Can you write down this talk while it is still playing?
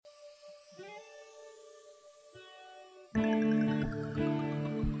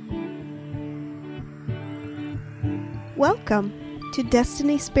Welcome to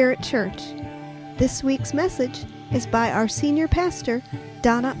Destiny Spirit Church. This week's message is by our senior pastor,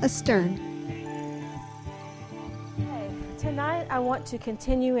 Donna Astern. Tonight I want to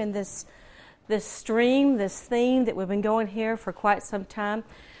continue in this theme that we've been going here for quite some time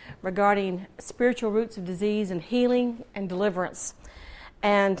regarding spiritual roots of disease and healing and deliverance.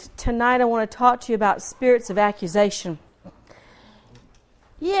 And tonight I want to talk to you about spirits of accusation.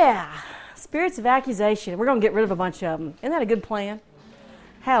 Yeah, spirits of accusation. We're going to get rid of a bunch of them. Isn't that a good plan?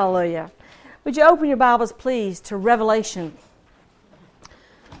 Hallelujah. Would you open your Bibles, please, to Revelation?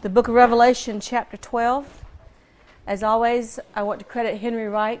 The book of Revelation, chapter 12. As always, I want to credit Henry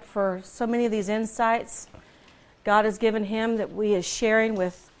Wright for so many of these insights God has given him that we are sharing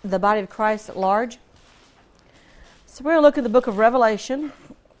with the body of Christ at large. So we're going to look at the book of Revelation.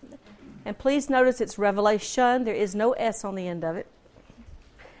 And please notice it's Revelation. There is no S on the end of it.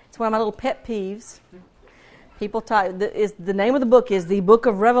 It's one of my little pet peeves. People type, the name of the book is the Book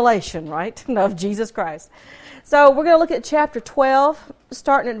of Revelation, right? Of Jesus Christ. So we're going to look at chapter 12,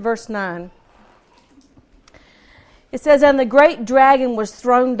 starting at verse 9. It says, "And the great dragon was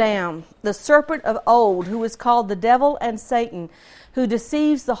thrown down, the serpent of old, who is called the devil and Satan, who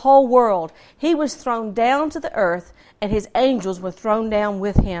deceives the whole world. He was thrown down to the earth, and his angels were thrown down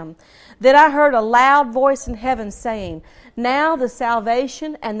with him. Then I heard a loud voice in heaven saying, Now the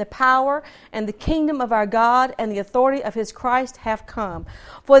salvation and the power and the kingdom of our God and the authority of his Christ have come.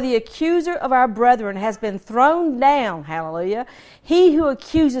 For the accuser of our brethren has been thrown down," hallelujah, "he who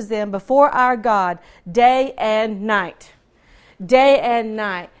accuses them before our God day and night." Day and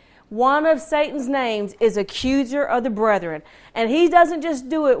night. One of Satan's names is accuser of the brethren. And he doesn't just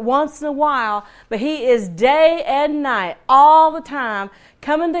do it once in a while, but he is day and night, all the time,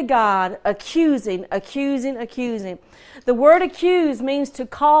 coming to God, accusing. The word accuse means to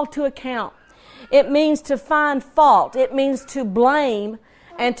call to account. It means to find fault. It means to blame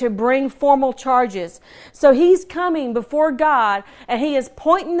and to bring formal charges. So he's coming before God, and he is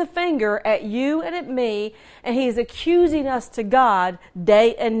pointing the finger at you and at me, and he is accusing us to God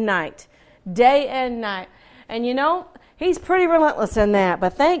day and night. Day and night. And you know, he's pretty relentless in that,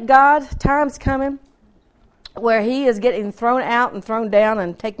 but thank God, time's coming where he is getting thrown out and thrown down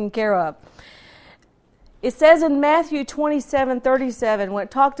and taken care of. It says in Matthew 27:37, when it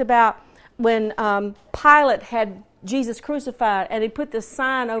talked about when Pilate had Jesus crucified, and he put the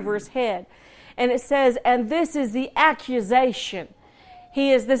sign over his head. And it says, "And this is the accusation."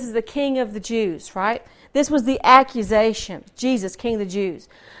 This is the King of the Jews, right? This was the accusation. Jesus, King of the Jews.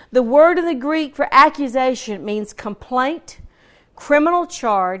 The word in the Greek for accusation means complaint, criminal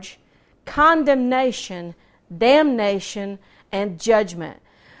charge, condemnation, damnation, and judgment.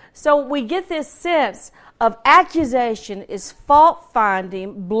 So we get this sense of accusation is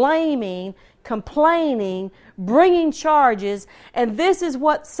fault-finding, blaming, complaining, bringing charges, and this is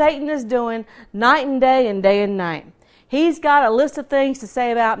what Satan is doing night and day and night. He's got a list of things to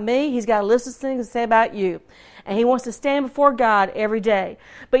say about me. He's got a list of things to say about you. And he wants to stand before God every day.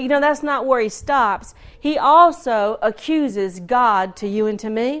 But you know, that's not where he stops. He also accuses God to you and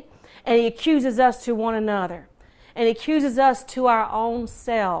to me, and he accuses us to one another, and he accuses us to our own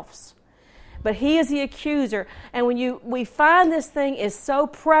selves. But he is the accuser. And when we find this thing is so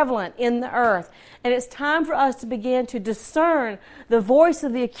prevalent in the earth, and it's time for us to begin to discern the voice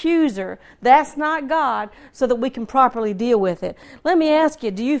of the accuser, that's not God, so that we can properly deal with it. Let me ask you,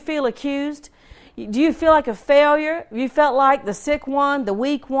 do you feel accused? Do you feel like a failure? Have you felt like the sick one, the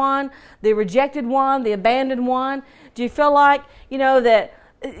weak one, the rejected one, the abandoned one? Do you feel like, you know, that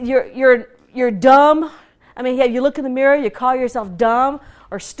you're dumb? I mean, you look in the mirror, you call yourself dumb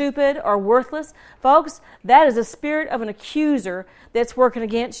or stupid or worthless. Folks, that is a spirit of an accuser that's working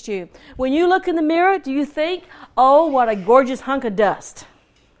against you. When you look in the mirror, do you think, "Oh, what a gorgeous hunk of dust"?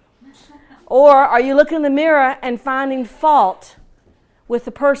 Or are you looking in the mirror and finding fault with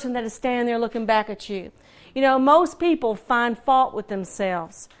the person that is standing there looking back at you? You know, most people find fault with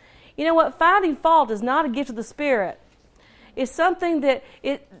themselves. You know what? Finding fault is not a gift of the Spirit. It's something that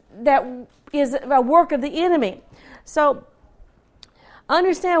is a work of the enemy. So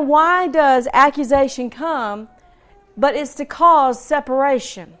understand, why does accusation come? But it's to cause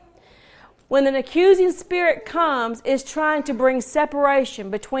separation. When an accusing spirit comes, it's trying to bring separation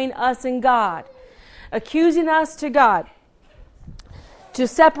between us and God. Accusing us to God. To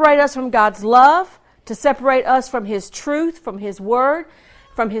separate us from God's love. To separate us from his truth, from his word,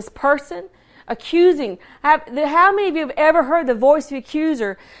 from his person. Accusing. How many of you have ever heard the voice of the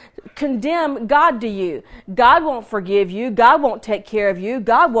accuser condemn God to you? God won't forgive you. God won't take care of you.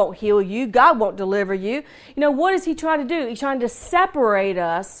 God won't heal you. God won't deliver you. You know, what is he trying to do? He's trying to separate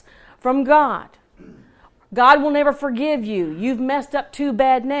us from God. God will never forgive you. You've messed up too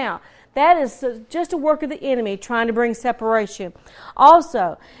bad now. That is just a work of the enemy trying to bring separation.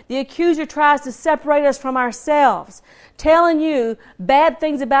 Also, the accuser tries to separate us from ourselves, telling you bad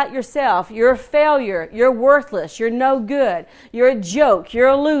things about yourself. You're a failure. You're worthless. You're no good. You're a joke. You're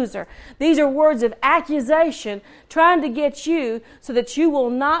a loser. These are words of accusation trying to get you so that you will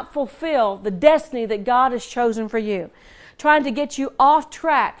not fulfill the destiny that God has chosen for you. Trying to get you off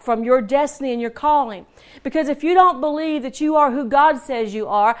track from your destiny and your calling. Because if you don't believe that you are who God says you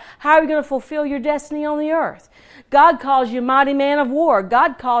are, how are you going to fulfill your destiny on the earth? God calls you mighty man of war.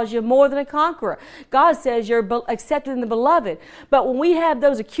 God calls you more than a conqueror. God says you're accepted in the beloved. But when we have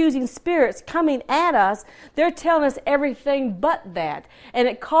those accusing spirits coming at us, they're telling us everything but that. And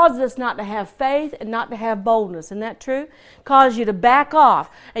it causes us not to have faith and not to have boldness. Isn't that true? It causes you to back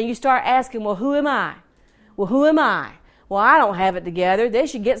off and you start asking, well, who am I? Well, who am I? Well, I don't have it together. They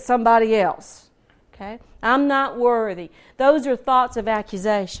should get somebody else. Okay? I'm not worthy. Those are thoughts of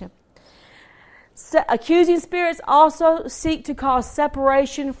accusation. Accusing spirits also seek to cause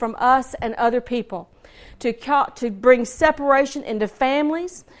separation from us and other people, to bring separation into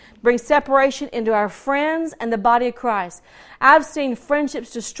families, bring separation into our friends and the body of Christ. I've seen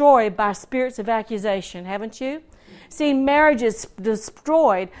friendships destroyed by spirits of accusation, haven't you? Seen marriages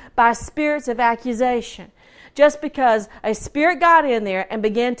destroyed by spirits of accusation. Just because a spirit got in there and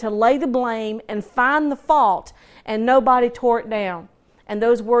began to lay the blame and find the fault, and nobody tore it down. And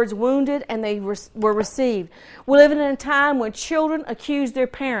those words wounded and they were received. We live in a time when children accuse their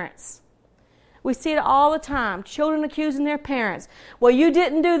parents. We see it all the time. Children accusing their parents. Well, you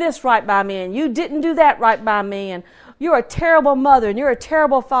didn't do this right by me, and you didn't do that right by me, and you're a terrible mother, and you're a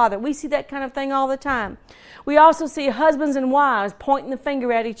terrible father. We see that kind of thing all the time. We also see husbands and wives pointing the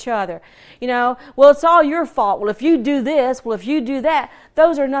finger at each other. You know, well, it's all your fault. Well, if you do this, well, if you do that.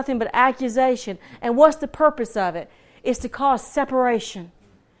 Those are nothing but accusation. And what's the purpose of it? It's to cause separation.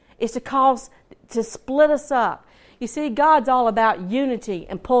 It's to split us up. You see, God's all about unity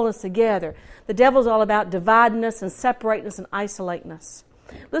and pulling us together. The devil's all about dividing us and separating us and isolating us.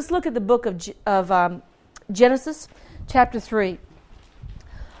 Let's look at the book of Genesis, chapter 3.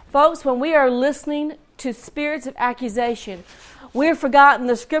 Folks, when we are listening to spirits of accusation, we've forgotten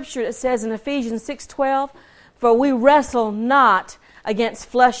the scripture that says in Ephesians 6:12, for we wrestle not against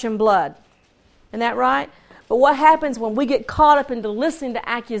flesh and blood. Isn't that right? But what happens when we get caught up into listening to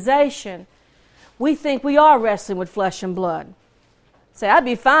accusation, we think we are wrestling with flesh and blood. Say, I'd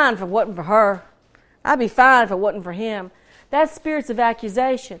be fine if it wasn't for her. I'd be fine if it wasn't for him. That's spirits of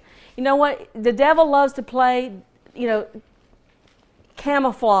accusation. You know what? The devil loves to play,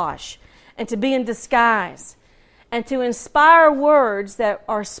 camouflage and to be in disguise and to inspire words that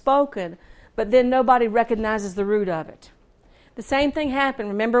are spoken, but then nobody recognizes the root of it. The same thing happened.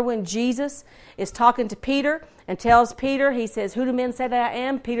 Remember when Jesus is talking to Peter and tells Peter, he says, who do men say that I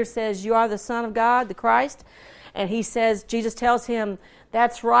am? Peter says, you are the Son of God, the Christ. And he says, Jesus tells him,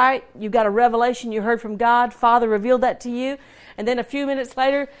 that's right, you got a revelation you heard from God. Father revealed that to you. And then a few minutes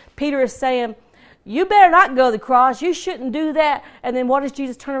later, Peter is saying, you better not go to the cross. You shouldn't do that. And then what does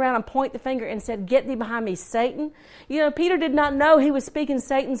Jesus turn around and point the finger and said, get thee behind me, Satan? Peter did not know he was speaking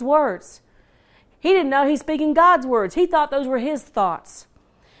Satan's words. He didn't know he's speaking God's words. He thought those were his thoughts.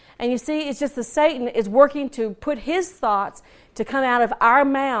 And you see, it's just that Satan is working to put his thoughts to come out of our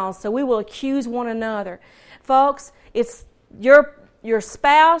mouths so we will accuse one another. Folks, it's your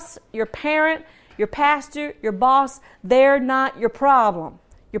spouse, your parent, your pastor, your boss, they're not your problem.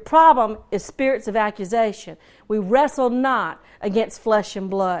 Your problem is spirits of accusation. We wrestle not against flesh and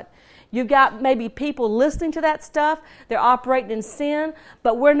blood. You've got maybe people listening to that stuff. They're operating in sin,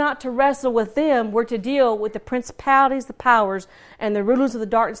 but we're not to wrestle with them. We're to deal with the principalities, the powers, and the rulers of the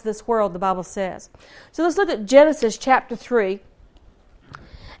darkness of this world, the Bible says. So let's look at Genesis chapter 3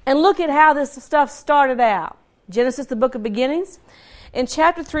 and look at how this stuff started out. Genesis, the book of beginnings. In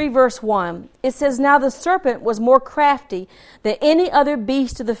chapter 3, verse 1, it says, now the serpent was more crafty than any other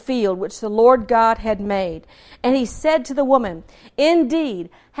beast of the field which the Lord God had made. And he said to the woman, indeed,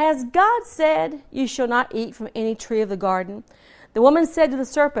 has God said, you shall not eat from any tree of the garden? The woman said to the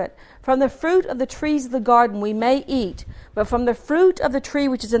serpent, from the fruit of the trees of the garden we may eat, but from the fruit of the tree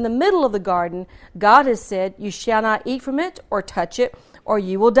which is in the middle of the garden, God has said, you shall not eat from it or touch it, or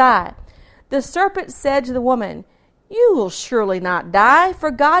you will die. The serpent said to the woman, you will surely not die, for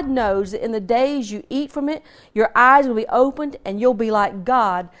God knows that in the days you eat from it, your eyes will be opened, and you'll be like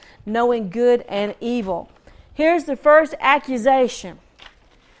God, knowing good and evil. Here's the first accusation.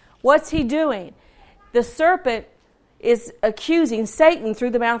 What's he doing? The serpent is accusing, Satan through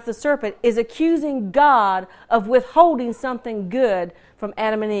the mouth of the serpent, is accusing God of withholding something good from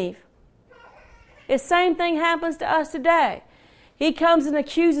Adam and Eve. The same thing happens to us today. He comes and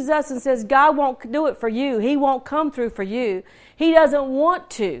accuses us and says, God won't do it for you. He won't come through for you. He doesn't want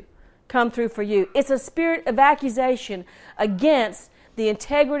to come through for you. It's a spirit of accusation against the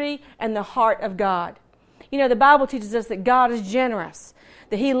integrity and the heart of God. You know, the Bible teaches us that God is generous,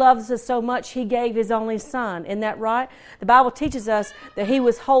 that He loves us so much He gave His only Son. Isn't that right? The Bible teaches us that He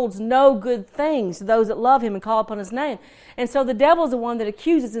withholds no good things to those that love Him and call upon His name. And so the devil is the one that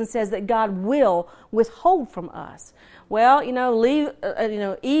accuses and says that God will withhold from us. Well,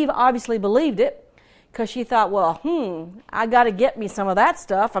 Eve obviously believed it because she thought, well, I got to get me some of that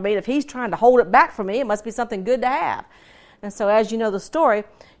stuff. I mean, if He's trying to hold it back from me, it must be something good to have. And so as you know the story,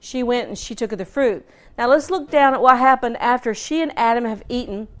 she went and she took of the fruit. Now let's look down at what happened after she and Adam have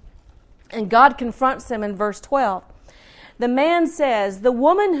eaten, and God confronts them in verse 12. The man says, the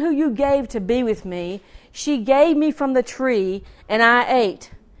woman who you gave to be with me, she gave me from the tree, and I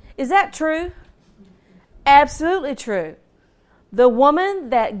ate. Is that true? Absolutely true. The woman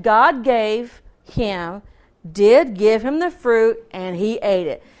that God gave him did give him the fruit, and he ate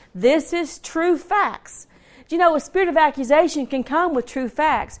it. This is true facts. You know, a spirit of accusation can come with true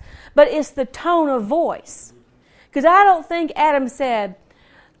facts, but it's the tone of voice. Because I don't think Adam said,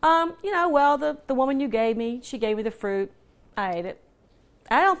 the woman you gave me, she gave me the fruit, I ate it.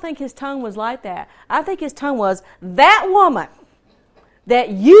 I don't think his tone was like that. I think his tone was, that woman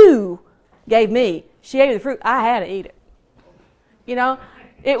that you gave me, she gave me the fruit, I had to eat it. You know,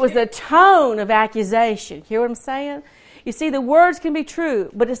 it was the tone of accusation. You hear what I'm saying? You see, the words can be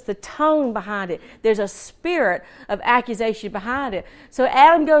true, but it's the tone behind it. There's a spirit of accusation behind it. So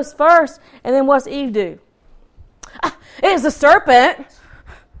Adam goes first, and then what's Eve do? It's the serpent.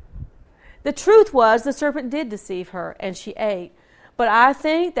 The truth was the serpent did deceive her, and she ate. But I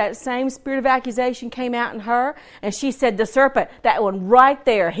think that same spirit of accusation came out in her, and she said, the serpent, that one right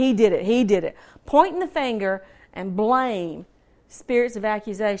there, he did it. Pointing the finger and blame, spirits of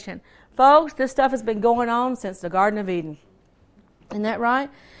accusation. Folks, this stuff has been going on since the Garden of Eden. Isn't that right?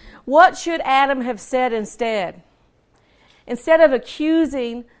 What should Adam have said instead? Instead of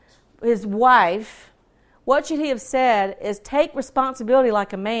accusing his wife, what should he have said is take responsibility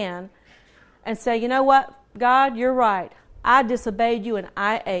like a man and say, you know what, God, you're right. I disobeyed you and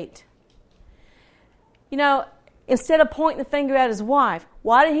I ate. You know, instead of pointing the finger at his wife,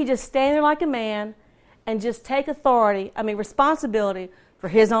 why didn't he just stand there like a man and just take responsibility for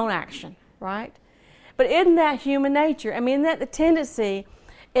his own action, right? But isn't that human nature? I mean, isn't that the tendency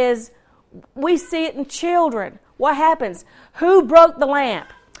is we see it in children. What happens? Who broke the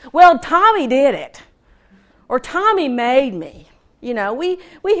lamp? Well, Tommy did it. Or Tommy made me. You know, we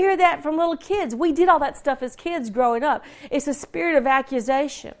hear that from little kids. We did all that stuff as kids growing up. It's a spirit of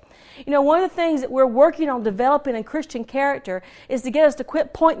accusation. You know, one of the things that we're working on developing in Christian character is to get us to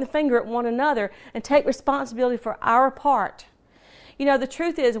quit pointing the finger at one another and take responsibility for our part. You know, the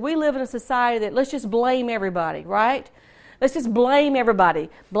truth is we live in a society that let's just blame everybody, right? Let's just blame everybody.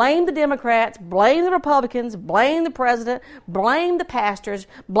 Blame the Democrats, blame the Republicans, blame the president, blame the pastors,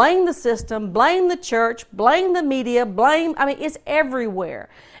 blame the system, blame the church, blame the media, it's everywhere.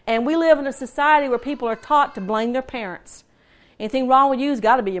 And we live in a society where people are taught to blame their parents. Anything wrong with you has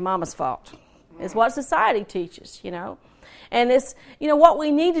got to be your mama's fault. It's what society teaches, you know. And it's, what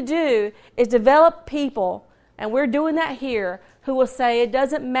we need to do is develop people, and we're doing that here, who will say, it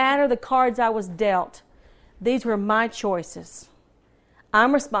doesn't matter the cards I was dealt. These were my choices.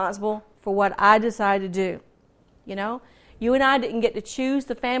 I'm responsible for what I decided to do. You know, you and I didn't get to choose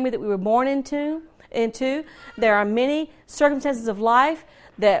the family that we were born into. There are many circumstances of life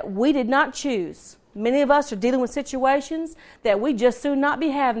that we did not choose. Many of us are dealing with situations that we just soon not be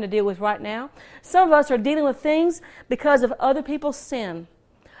having to deal with right now. Some of us are dealing with things because of other people's sin,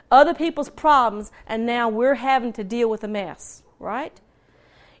 other people's problems, and now we're having to deal with a mess, right?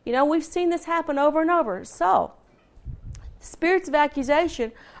 You know, we've seen this happen over and over. So, spirits of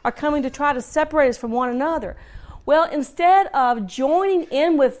accusation are coming to try to separate us from one another. Well, instead of joining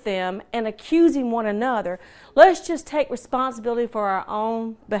in with them and accusing one another, let's just take responsibility for our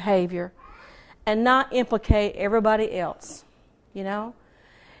own behavior and not implicate everybody else, you know.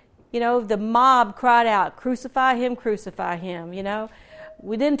 You know, the mob cried out, crucify him, you know.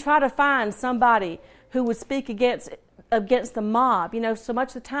 We didn't try to find somebody who would speak against the mob. You know, so much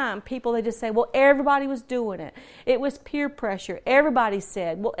of the time, people, they just say, well, everybody was doing it. It was peer pressure. Everybody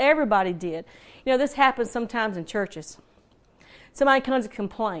said, well, everybody did. You know, this happens sometimes in churches. Somebody comes with a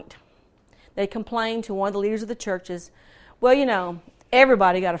complaint. They complain to one of the leaders of the churches, well, you know,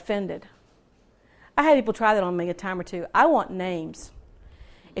 everybody got offended. I had people try that on me a time or two. I want names.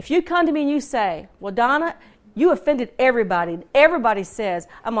 If you come to me and you say, well, Donna, you offended everybody, and everybody says,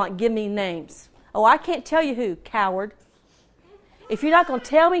 I'm like, give me names. Oh, I can't tell you who, coward. If you're not going to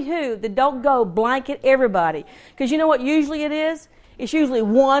tell me who, then don't go blanket everybody. Because you know what usually it is? It's usually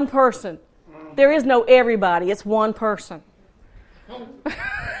one person. There is no everybody. It's one person.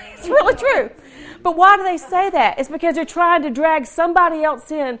 It's really true. But why do they say that? It's because they're trying to drag somebody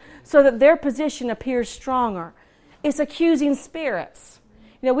else in so that their position appears stronger. It's accusing spirits.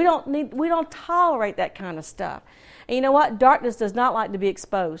 You know, we don't tolerate that kind of stuff. And you know what? Darkness does not like to be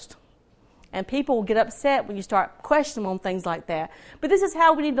exposed. And people will get upset when you start questioning on things like that. But this is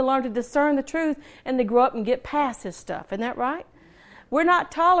how we need to learn to discern the truth and to grow up and get past this stuff. Isn't that right? We're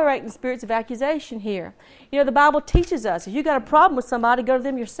not tolerating spirits of accusation here. You know, the Bible teaches us, if you got a problem with somebody, go to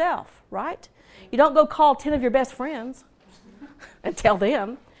them yourself, right? You don't go call 10 of your best friends and tell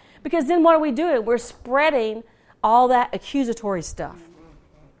them. Because then what are we doing? We're spreading all that accusatory stuff,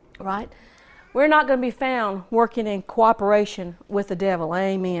 right? We're not going to be found working in cooperation with the devil.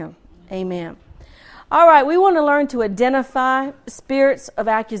 Amen. Amen. All right, we want to learn to identify spirits of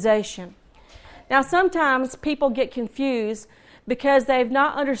accusation. Now, sometimes people get confused because they've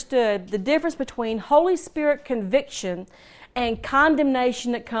not understood the difference between Holy Spirit conviction and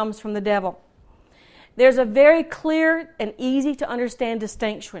condemnation that comes from the devil. There's a very clear and easy to understand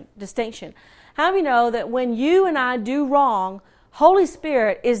distinction. How do you know that when you and I do wrong, Holy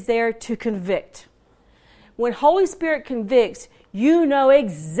Spirit is there to convict? When Holy Spirit convicts, you know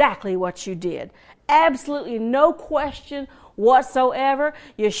exactly what you did. Absolutely no question whatsoever.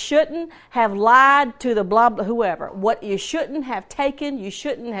 You shouldn't have lied to the blah, blah, whoever. What you shouldn't have taken, you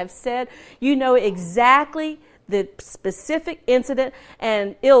shouldn't have said. You know exactly the specific incident,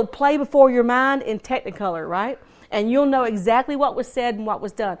 and it'll play before your mind in Technicolor, right? And you'll know exactly what was said and what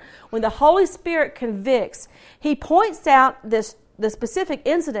was done. When the Holy Spirit convicts, He points out the specific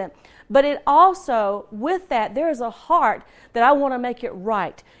incident, but it also, with that, there is a heart that I want to make it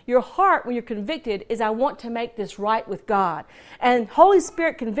right. Your heart, when you're convicted, is I want to make this right with God. And Holy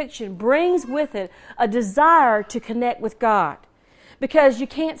Spirit conviction brings with it a desire to connect with God. Because you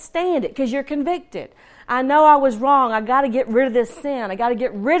can't stand it, because you're convicted. I know I was wrong. I got to get rid of this sin. I got to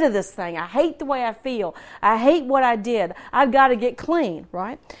get rid of this thing. I hate the way I feel. I hate what I did. I've got to get clean,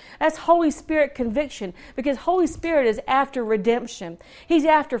 right? That's Holy Spirit conviction, because Holy Spirit is after redemption. He's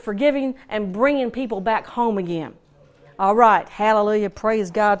after forgiving and bringing people back home again. All right. Hallelujah. Praise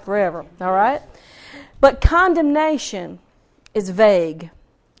God forever. All right. But condemnation is vague.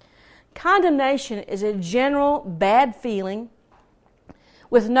 Condemnation is a general bad feeling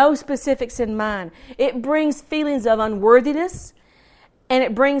with no specifics in mind. It brings feelings of unworthiness, and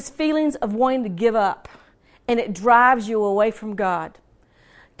it brings feelings of wanting to give up, and it drives you away from God.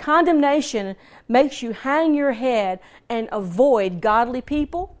 Condemnation makes you hang your head and avoid godly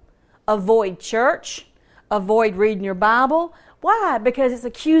people, avoid church, avoid reading your Bible. Why? Because it's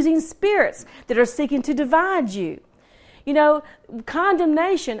accusing spirits that are seeking to divide you. You know,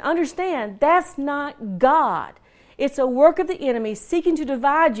 condemnation, understand, that's not God. It's a work of the enemy seeking to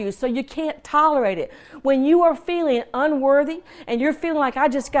divide you so you can't tolerate it. When you are feeling unworthy and you're feeling like I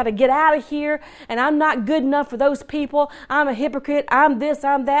just got to get out of here and I'm not good enough for those people, I'm a hypocrite, I'm this,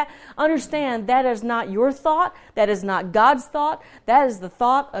 I'm that, understand that is not your thought, that is not God's thought, that is the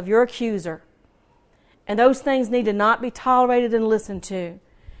thought of your accuser. And those things need to not be tolerated and listened to.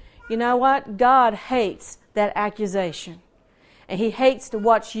 You know what? God hates that accusation. And He hates to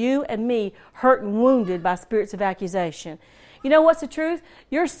watch you and me hurt and wounded by spirits of accusation. You know what's the truth?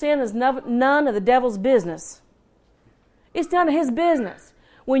 Your sin is none of the devil's business. It's none of his business.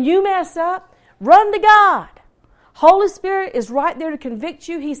 When you mess up, run to God. Holy Spirit is right there to convict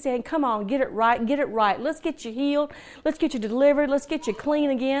you. He's saying, come on, get it right, get it right. Let's get you healed. Let's get you delivered. Let's get you clean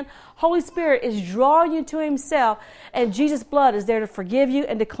again. Holy Spirit is drawing you to Himself, and Jesus' blood is there to forgive you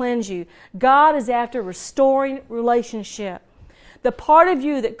and to cleanse you. God is after restoring relationship. The part of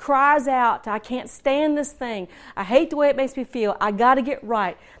you that cries out, I can't stand this thing. I hate the way it makes me feel. I got to get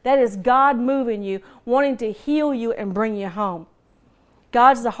right. That is God moving you, wanting to heal you and bring you home.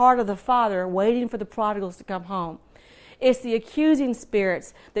 God's the heart of the Father, waiting for the prodigals to come home. It's the accusing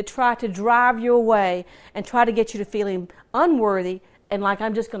spirits that try to drive you away and try to get you to feeling unworthy and like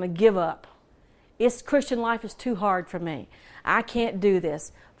I'm just going to give up. Christian life is too hard for me. I can't do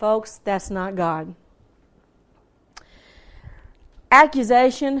this. Folks, that's not God.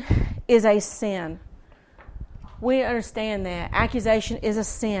 Accusation is a sin. We understand that. Accusation is a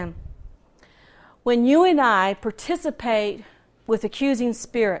sin. When you and I participate with accusing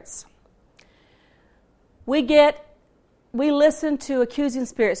spirits, we listen to accusing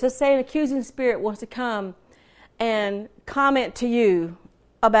spirits. Let's say an accusing spirit wants to come and comment to you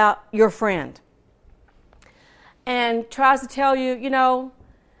about your friend and tries to tell you,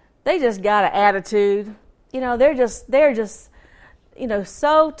 they just got an attitude. They're just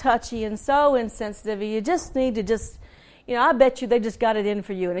so touchy and so insensitive. You just need to I bet you they just got it in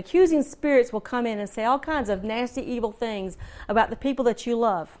for you. And accusing spirits will come in and say all kinds of nasty, evil things about the people that you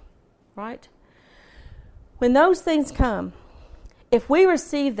love, right? When those things come, if we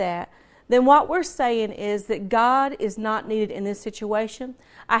receive that, then what we're saying is that God is not needed in this situation.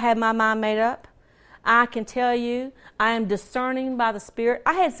 I have my mind made up. I can tell you, I am discerning by the Spirit.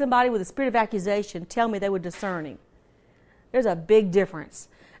 I had somebody with a spirit of accusation tell me they were discerning. There's a big difference.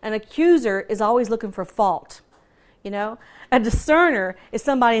 An accuser is always looking for fault. A discerner is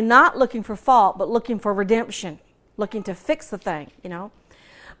somebody not looking for fault, but looking for redemption, looking to fix the thing,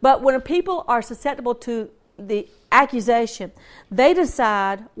 But when people are susceptible to the accusation, they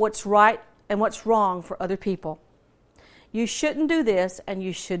decide what's right and what's wrong for other people. You shouldn't do this and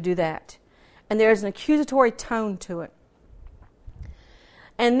you should do that. And there's an accusatory tone to it.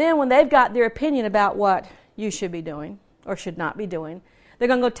 And then when they've got their opinion about what you should be doing or should not be doing, they're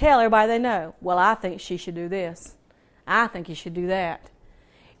going to go tell everybody they know, well, I think she should do this. I think you should do that.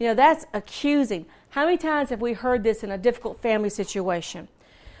 That's accusing. How many times have we heard this in a difficult family situation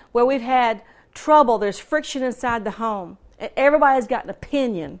where we've had trouble, there's friction inside the home, and everybody's got an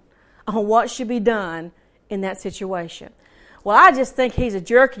opinion on what should be done in that situation? Well, I just think he's a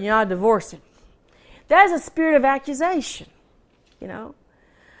jerk and you ought to divorce him. That is a spirit of accusation, Well,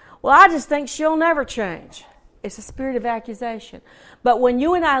 I just think she'll never change. It's a spirit of accusation. But when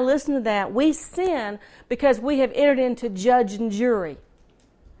you and I listen to that, we sin because we have entered into judge and jury.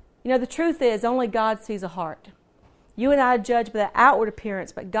 The truth is only God sees a heart. You and I judge by the outward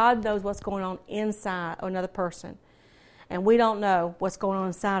appearance, but God knows what's going on inside of another person. And we don't know what's going on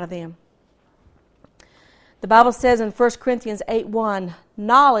inside of them. The Bible says in 1 Corinthians 8:1,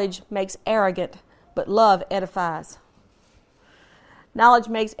 knowledge makes arrogant, but love edifies. Knowledge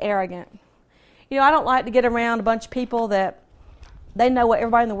makes arrogant. I don't like to get around a bunch of people that they know what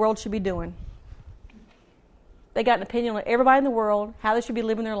everybody in the world should be doing. They got an opinion on everybody in the world, how they should be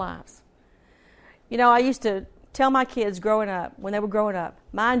living their lives. I used to tell my kids growing up, when they were growing up,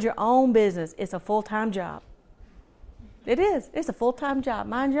 mind your own business. It's a full-time job. It is. It's a full-time job.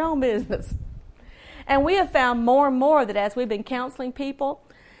 Mind your own business. And we have found more and more that as we've been counseling people,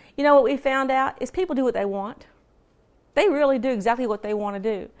 what we found out is people do what they want. They really do exactly what they want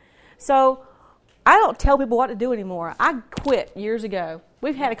to do. So I don't tell people what to do anymore. I quit years ago.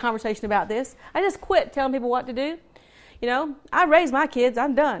 We've had a conversation about this. I just quit telling people what to do. I raised my kids.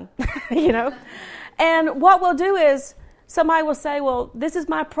 I'm done. And what we'll do is somebody will say, well, this is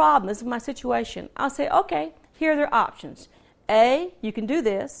my problem. This is my situation. I'll say, okay, here are their options. A, you can do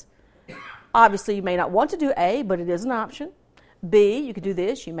this. Obviously, you may not want to do A, but it is an option. B, you can do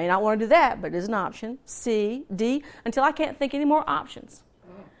this. You may not want to do that, but it is an option. C, D, until I can't think any more options.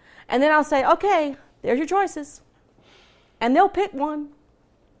 And then I'll say, okay, there's your choices. And they'll pick one.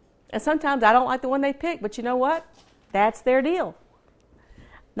 And sometimes I don't like the one they pick, but you know what? That's their deal.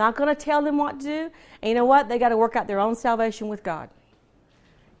 Not going to tell them what to do. And you know what? They got to work out their own salvation with God.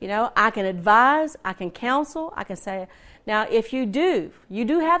 I can advise, I can counsel, I can say, now if you do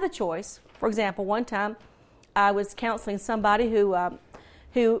have the choice. For example, one time I was counseling somebody who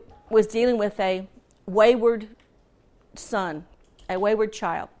was dealing with a wayward son, a wayward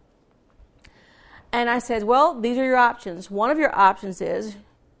child. And I said, well, these are your options. One of your options is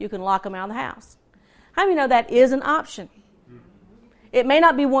you can lock them out of the house. How many know that is an option? It may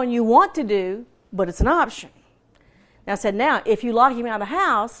not be one you want to do, but it's an option. Now I said, now, if you lock him out of the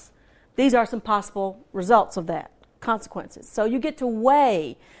house, these are some possible results of that, consequences. So you get to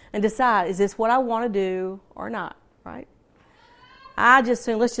weigh and decide, is this what I want to do or not, right? I just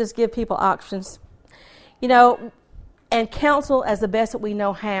assume, let's just give people options. And counsel as the best that we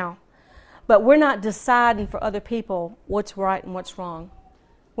know how. But we're not deciding for other people what's right and what's wrong.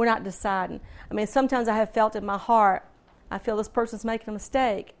 We're not deciding. Sometimes I have felt in my heart, I feel this person's making a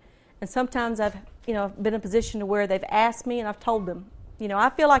mistake. And sometimes I've, been in a position to where they've asked me and I've told them. I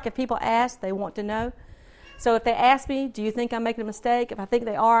feel like if people ask, they want to know. So if they ask me, do you think I'm making a mistake? If I think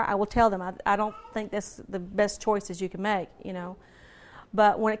they are, I will tell them. I don't think that's the best choices you can make,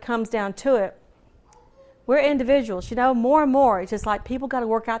 But when it comes down to it, we're individuals, more and more. It's just like people got to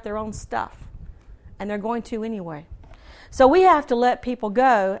work out their own stuff. And they're going to anyway. So we have to let people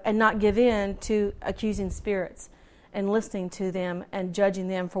go and not give in to accusing spirits and listening to them and judging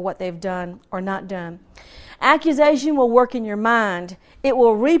them for what they've done or not done. Accusation will work in your mind. It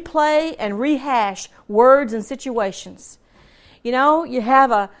will replay and rehash words and situations. You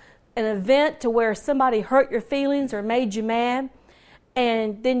have an event to where somebody hurt your feelings or made you mad,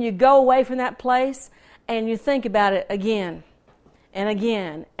 and then you go away from that place and you think about it again. and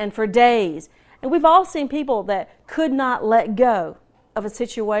again and for days. And we've all seen people that could not let go of a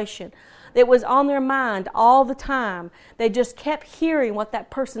situation that was on their mind all the time. They just kept hearing what that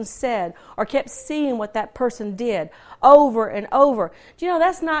person said or kept seeing what that person did over and over. Do you know,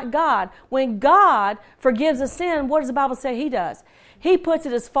 that's not God. When God forgives a sin, what does the Bible say He does? He puts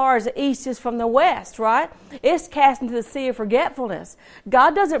it as far as the east is from the west, right? It's cast into the sea of forgetfulness.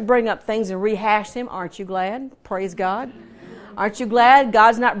 God doesn't bring up things and rehash them. Aren't you glad? Praise God. Aren't you glad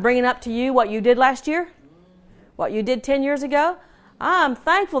God's not bringing up to you what you did last year? What you did 10 years ago? I'm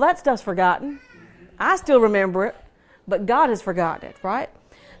thankful that stuff's forgotten. I still remember it, but God has forgotten it, right?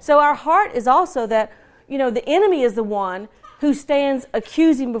 So our heart is also that, you know, the enemy is the one who stands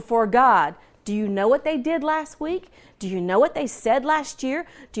accusing before God. Do you know what they did last week? Do you know what they said last year?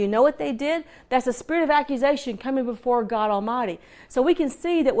 Do you know what they did? That's a spirit of accusation coming before God Almighty. So we can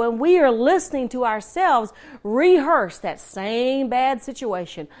see that when we are listening to ourselves rehearse that same bad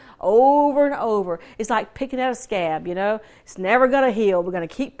situation over and over, it's like picking at a scab, you know. It's never going to heal. We're going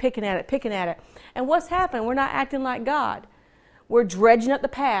to keep picking at it. And what's happened? We're not acting like God. We're dredging up the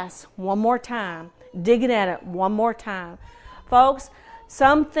past one more time, digging at it one more time. Folks,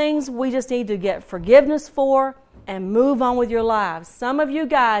 some things we just need to get forgiveness for and move on with your lives. Some of you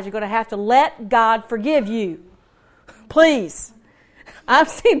guys are going to have to let God forgive you. Please. I've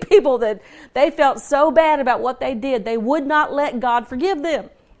seen people that they felt so bad about what they did, they would not let God forgive them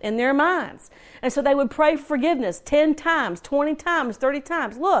in their minds. And so they would pray for forgiveness 10 times, 20 times, 30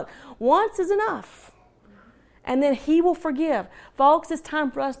 times. Look, once is enough. And then He will forgive. Folks, it's time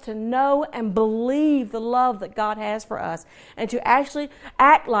for us to know and believe the love that God has for us and to actually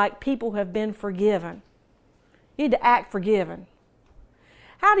act like people who have been forgiven. You need to act forgiven.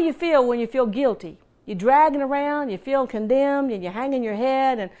 How do you feel when you feel guilty? You're dragging around, you feel condemned, and you're hanging your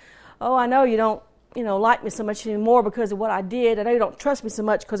head, and, oh, I know you don't, like me so much anymore because of what I did. I know you don't trust me so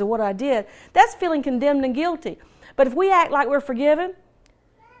much because of what I did. That's feeling condemned and guilty. But if we act like we're forgiven,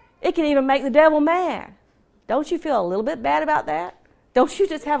 it can even make the devil mad. Don't you feel a little bit bad about that? Don't you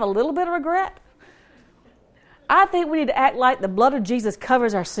just have a little bit of regret? I think we need to act like the blood of Jesus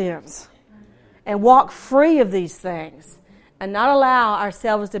covers our sins and walk free of these things and not allow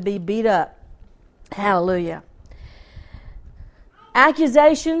ourselves to be beat up. Hallelujah.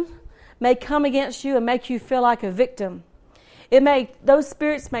 Accusation may come against you and make you feel like a victim. Those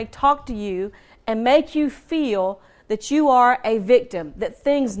spirits may talk to you and make you feel that you are a victim, that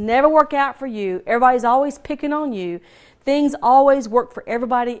things never work out for you. Everybody's always picking on you. Things always work for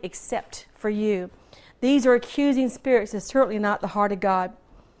everybody except for you. These are accusing spirits. It's certainly not the heart of God.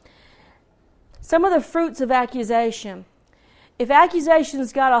 Some of the fruits of accusation. If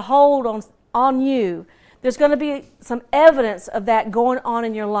accusation's got a hold on you, there's going to be some evidence of that going on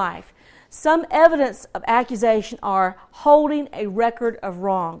in your life. Some evidence of accusation are holding a record of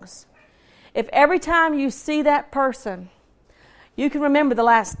wrongs. If every time you see that person, you can remember the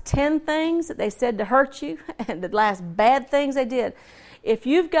last 10 things that they said to hurt you and the last bad things they did. If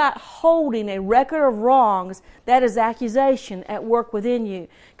you've got holding a record of wrongs, that is accusation at work within you.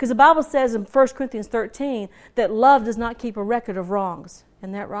 Because the Bible says in 1 Corinthians 13 that love does not keep a record of wrongs.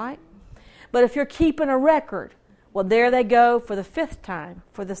 Isn't that right? But if you're keeping a record, well, there they go for the 5th time,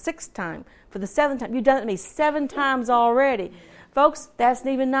 for the 6th time, for the 7th time. You've done it to me 7 times already. Folks, that's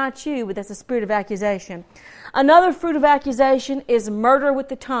even not you, but that's a spirit of accusation. Another fruit of accusation is murder with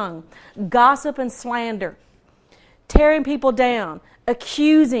the tongue, gossip and slander, tearing people down,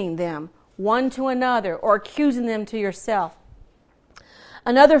 accusing them one to another or accusing them to yourself.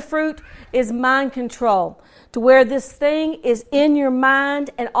 Another fruit is mind control, to where this thing is in your mind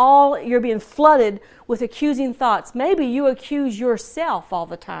and you're being flooded with accusing thoughts. Maybe you accuse yourself all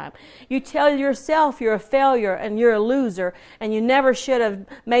the time. You tell yourself you're a failure and you're a loser and you never should have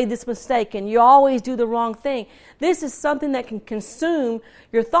made this mistake and you always do the wrong thing. This is something that can consume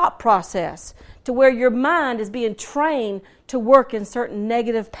your thought process to where your mind is being trained to work in certain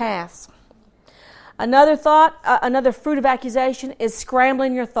negative paths. Another fruit of accusation is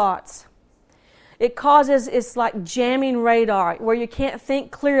scrambling your thoughts. It's like jamming radar where you can't think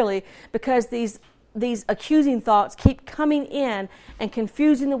clearly because these accusing thoughts keep coming in and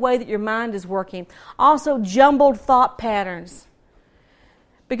confusing the way that your mind is working. Also, jumbled thought patterns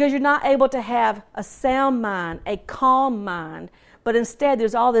because you're not able to have a sound mind, a calm mind, but instead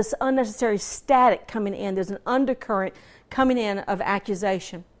there's all this unnecessary static coming in. There's an undercurrent coming in of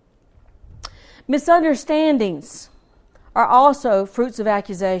accusation. Misunderstandings are also fruits of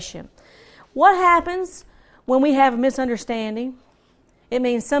accusation. What happens when we have a misunderstanding? It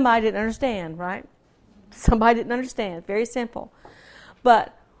means somebody didn't understand, right? Somebody didn't understand. Very simple.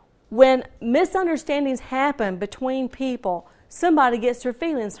 But when misunderstandings happen between people, somebody gets their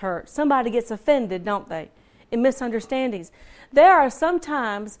feelings hurt. Somebody gets offended, don't they? In misunderstandings. There are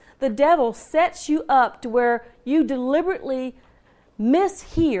sometimes the devil sets you up to where you deliberately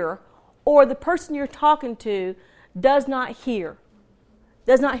mishear, or the person you're talking to does not hear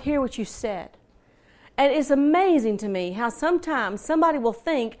what you said. And it's amazing to me how sometimes somebody will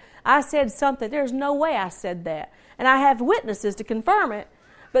think, I said something, there's no way I said that. And I have witnesses to confirm it,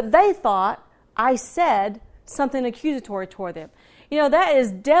 but they thought I said something accusatory toward them. You know, that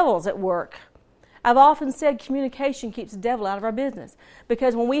is devils at work. I've often said communication keeps the devil out of our business,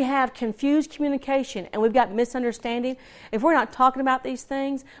 because when we have confused communication and we've got misunderstanding, if we're not talking about these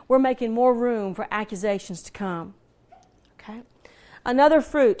things, we're making more room for accusations to come. Okay? Another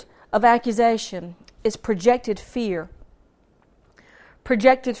fruit of accusation is projected fear.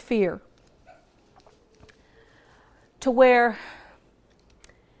 Projected fear. To where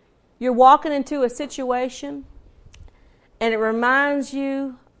you're walking into a situation and it reminds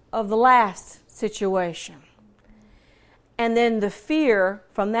you of the last situation. And then the fear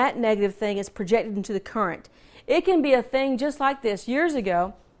from that negative thing is projected into the current. It can be a thing just like this. Years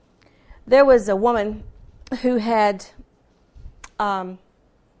ago, there was a woman who had,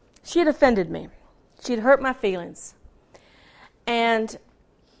 she had offended me. She had hurt my feelings. And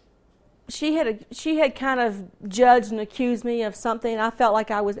she had kind of judged and accused me of something. I felt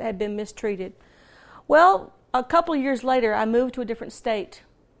like I had been mistreated. Well, a couple of years later, I moved to a different state.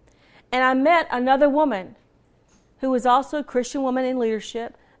 And I met another woman who was also a Christian woman in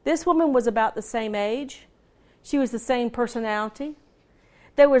leadership. This woman was about the same age. She was the same personality.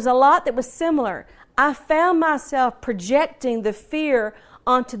 There was a lot that was similar. I found myself projecting the fear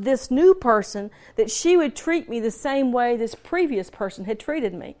onto this new person that she would treat me the same way this previous person had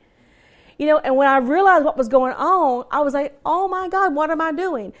treated me. You know, and when I realized what was going on, I was like, oh my God, what am I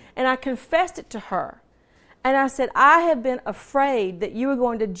doing? And I confessed it to her. And I said, I have been afraid that you were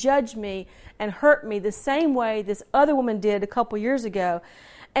going to judge me and hurt me the same way this other woman did a couple years ago.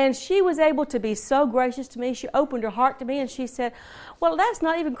 And she was able to be so gracious to me. She opened her heart to me and she said, well, that's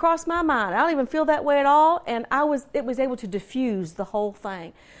not even crossed my mind. I don't even feel that way at all. And it was able to diffuse the whole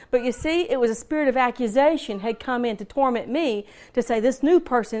thing. But you see, it was a spirit of accusation had come in to torment me to say this new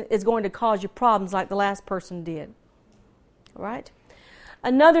person is going to cause you problems like the last person did. All right?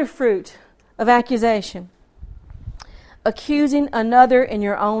 Another fruit of accusation. Accusing another in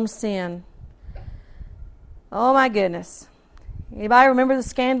your own sin. Oh my goodness. Anybody remember the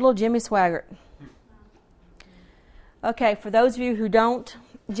scandal of Jimmy Swaggart? Okay, for those of you who don't,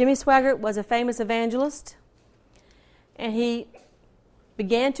 Jimmy Swaggart was a famous evangelist, and he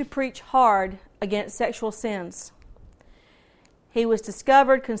began to preach hard against sexual sins. He was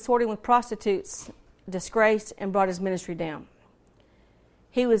discovered consorting with prostitutes, disgraced, and brought his ministry down.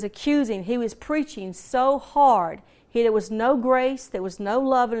 He was preaching so hard. There was no grace, there was no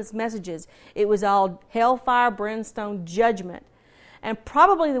love in his messages. It was all hellfire, brimstone, judgment. And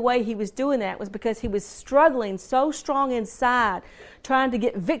probably the way he was doing that was because he was struggling so strong inside, trying to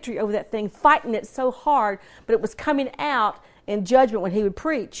get victory over that thing, fighting it so hard, but it was coming out in judgment when he would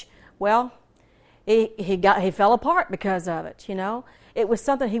preach. Well, he fell apart because of it, you know. It was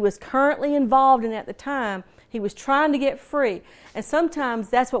something he was currently involved in at the time. He was trying to get free. And sometimes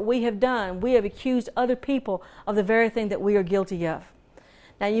that's what we have done. We have accused other people of the very thing that we are guilty of.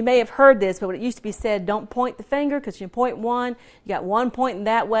 Now, you may have heard this, but it used to be said, don't point the finger, because you point one, you got one pointing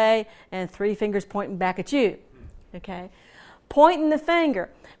that way, and 3 fingers pointing back at you. Okay? Pointing the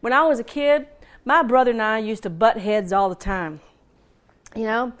finger. When I was a kid, my brother and I used to butt heads all the time. You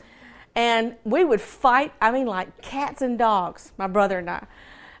know? And we would fight, like cats and dogs, my brother and I.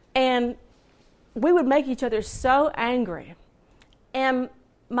 And we would make each other so angry. And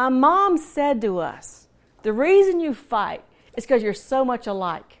my mom said to us, the reason you fight is because you're so much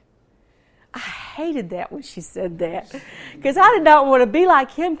alike. I hated that when she said that, because I did not want to be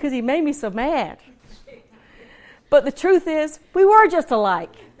like him because he made me so mad. But the truth is, we were just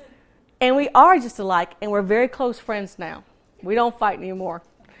alike. And we are just alike, and we're very close friends now. We don't fight anymore.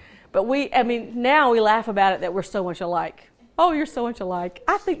 But now we laugh about it that we're so much alike. Oh, you're so much alike.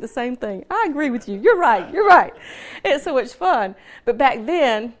 I think the same thing. I agree with you. You're right. It's so much fun. But back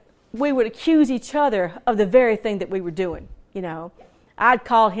then, we would accuse each other of the very thing that we were doing, you know. I'd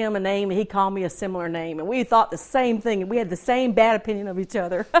call him a name and he'd call me a similar name. And we thought the same thing and we had the same bad opinion of each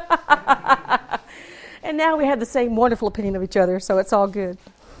other. And now we have the same wonderful opinion of each other, so it's all good.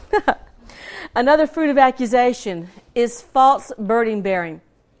 Another fruit of accusation is false burden bearing.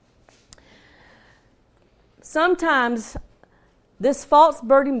 Sometimes this false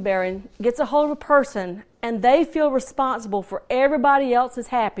burden bearing gets a hold of a person and they feel responsible for everybody else's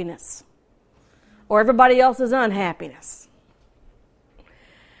happiness or everybody else's unhappiness.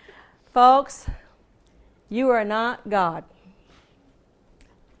 Folks, you are not God.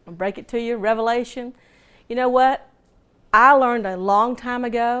 I'll break it to you, Revelation. You know what? I learned a long time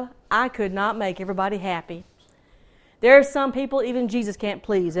ago, I could not make everybody happy. There are some people even Jesus can't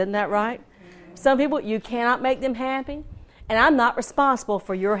please, isn't that right? Some people, you cannot make them happy, and I'm not responsible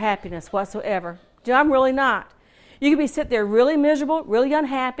for your happiness whatsoever. I'm really not. You could be sitting there really miserable, really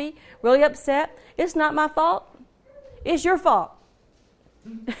unhappy, really upset. It's not my fault. It's your fault.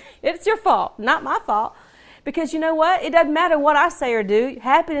 It's your fault, not my fault. Because you know what? It doesn't matter what I say or do.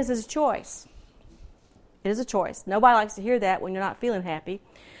 Happiness is a choice. It is a choice. Nobody likes to hear that when you're not feeling happy.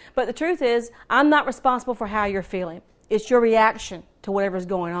 But the truth is, I'm not responsible for how you're feeling. It's your reaction to whatever's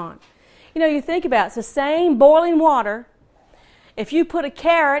going on. You know, you think about it. It's the same boiling water. If you put a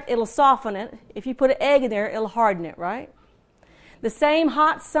carrot, it'll soften it. If you put an egg in there, it'll harden it, right? The same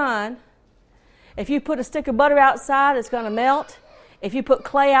hot sun. If you put a stick of butter outside, it's going to melt. If you put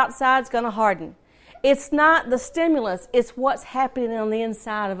clay outside, it's going to harden. It's not the stimulus. It's what's happening on the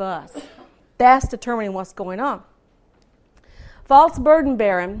inside of us. That's determining what's going on. False burden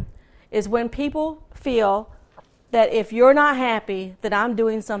bearing is when people feel that if you're not happy, that I'm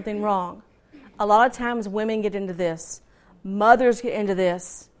doing something wrong. A lot of times women get into this. Mothers get into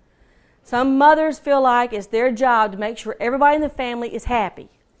this. Some mothers feel like it's their job to make sure everybody in the family is happy.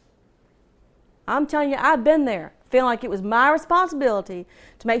 I'm telling you, I've been there, feeling like it was my responsibility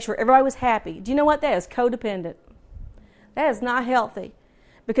to make sure everybody was happy. Do you know what that is? Codependent. That is not healthy.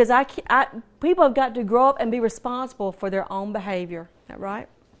 Because people have got to grow up and be responsible for their own behavior. Is that right?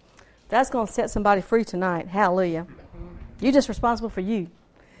 That's going to set somebody free tonight. Hallelujah. You're just responsible for you.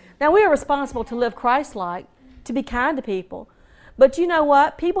 Now, we are responsible to live Christ-like, to be kind to people. But you know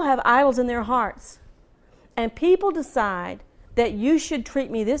what? People have idols in their hearts. And people decide that you should treat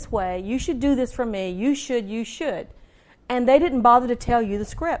me this way, you should do this for me, you should. And they didn't bother to tell you the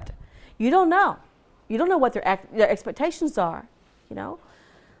script. You don't know. You don't know what their expectations are, you know.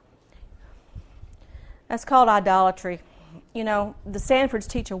 That's called idolatry. You know, the Sanfords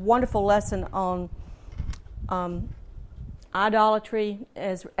teach a wonderful lesson on idolatry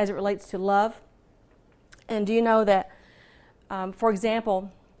as it relates to love. And do you know that, for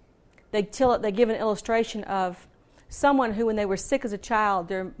example, they give an illustration of someone who, when they were sick as a child,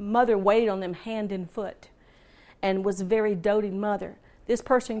 their mother waited on them hand and foot and was a very doting mother. This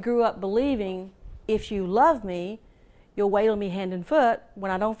person grew up believing, if you love me, you'll wait on me hand and foot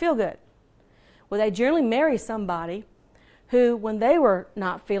when I don't feel good. Well, they generally marry somebody who, when they were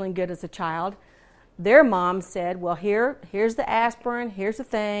not feeling good as a child, their mom said, well, here's the aspirin, here's the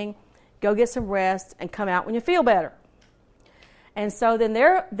thing, go get some rest and come out when you feel better. And so then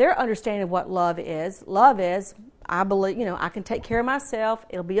their understanding of what love is, I believe, you know, I can take care of myself,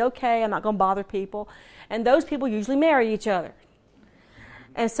 it'll be okay, I'm not going to bother people. And those people usually marry each other.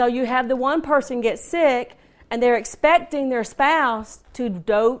 And so you have the one person get sick, and they're expecting their spouse to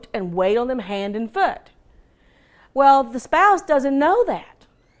dote and wait on them hand and foot. Well, the spouse doesn't know that.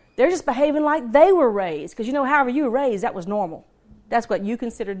 They're just behaving like they were raised. Because, you know, however you were raised, that was normal. That's what you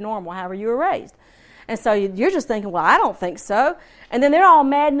considered normal, however you were raised. And so you're just thinking, well, I don't think so. And then they're all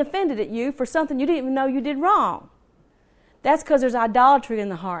mad and offended at you for something you didn't even know you did wrong. That's because there's idolatry in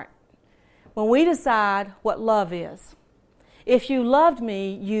the heart. When we decide what love is. If you loved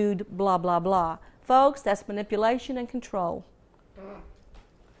me, you'd blah, blah, blah. Folks, that's manipulation and control.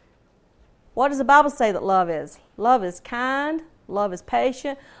 What does the Bible say that love is? Love is kind. Love is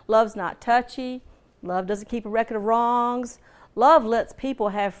patient. Love's not touchy. Love doesn't keep a record of wrongs. Love lets people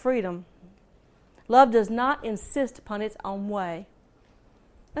have freedom. Love does not insist upon its own way.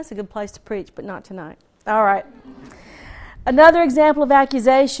 That's a good place to preach, but not tonight. All right. Another example of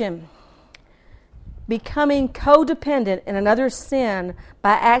accusation. Becoming codependent in another's sin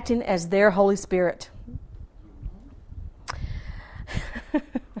by acting as their Holy Spirit.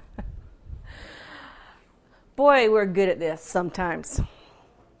 Boy, we're good at this sometimes.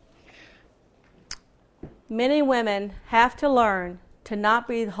 Many women have to learn to not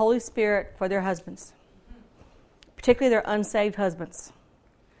be the Holy Spirit for their husbands, particularly their unsaved husbands.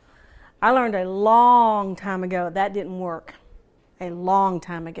 I learned a long time ago that didn't work. A long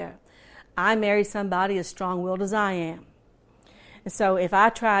time ago. I married somebody as strong-willed as I am. And so if I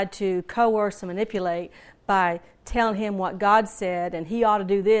tried to coerce and manipulate by telling him what God said and he ought to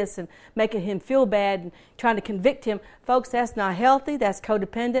do this and making him feel bad and trying to convict him, folks, that's not healthy. That's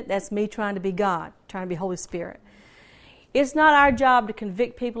codependent. That's me trying to be God, trying to be Holy Spirit. It's not our job to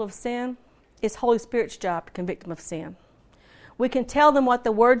convict people of sin. It's Holy Spirit's job to convict them of sin. We can tell them what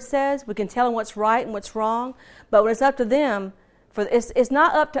the Word says. We can tell them what's right and what's wrong. But when it's up to them, it's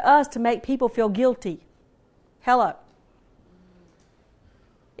not up to us to make people feel guilty. Hello.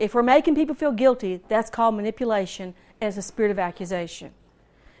 If we're making people feel guilty, that's called manipulation, and it's a spirit of accusation.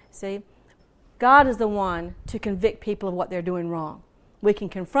 See? God is the one to convict people of what they're doing wrong. We can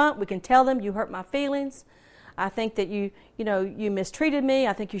confront, we can tell them, you hurt my feelings. I think that you mistreated me.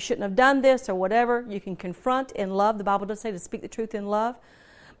 I think you shouldn't have done this or whatever. You can confront in love. The Bible does say to speak the truth in love.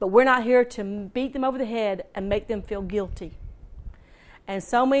 But we're not here to beat them over the head and make them feel guilty. And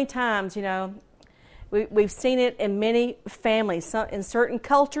so many times, we've seen it in many families. In certain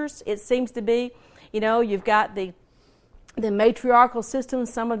cultures, it seems to be, you've got the matriarchal system.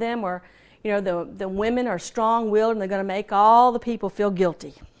 Some of them are, the women are strong-willed and they're going to make all the people feel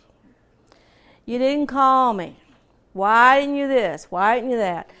guilty. You didn't call me. Why didn't you this? Why didn't you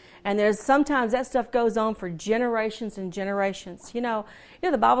that? And there's sometimes that stuff goes on for generations and generations.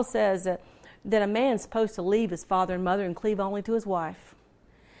 The Bible says that a man's supposed to leave his father and mother and cleave only to his wife.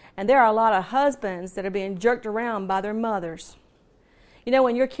 And there are a lot of husbands that are being jerked around by their mothers.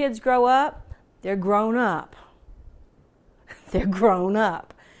 When your kids grow up, they're grown up. They're grown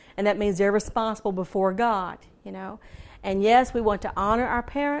up. And that means they're responsible before God, And yes, we want to honor our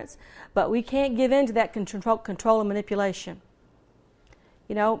parents, but we can't give in to that control and manipulation.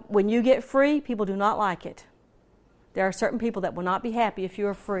 When you get free, people do not like it. There are certain people that will not be happy if you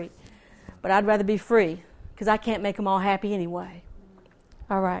are free. But I'd rather be free because I can't make them all happy anyway.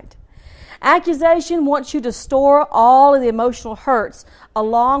 All right. Accusation wants you to store all of the emotional hurts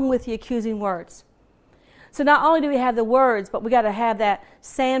along with the accusing words. So not only do we have the words, but we got to have that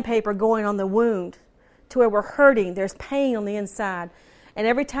sandpaper going on the wound to where we're hurting. There's pain on the inside. And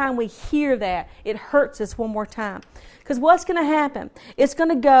every time we hear that, it hurts us one more time. Because what's going to happen? It's going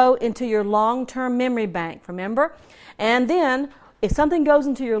to go into your long-term memory bank, remember? And then, if something goes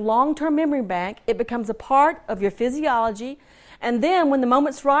into your long-term memory bank, it becomes a part of your physiology. And then, when the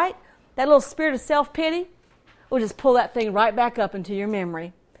moment's right, that little spirit of self-pity will just pull that thing right back up into your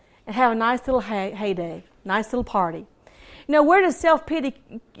memory and have a nice little heyday, nice little party. Where does self-pity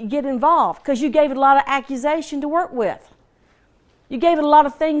get involved? Because you gave it a lot of accusation to work with. You gave it a lot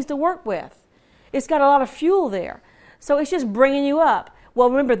of things to work with. It's got a lot of fuel there. So it's just bringing you up. Well,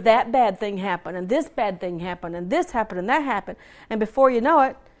 remember that bad thing happened, and this bad thing happened, and this happened, and that happened. And before you know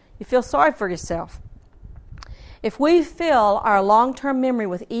it, you feel sorry for yourself. If we fill our long-term memory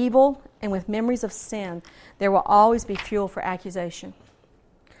with evil and with memories of sin, there will always be fuel for accusation.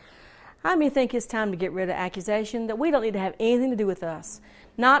 How many think it's time to get rid of accusation, that we don't need to have anything to do with us?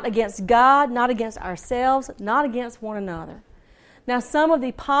 Not against God, not against ourselves, not against one another. Now, some of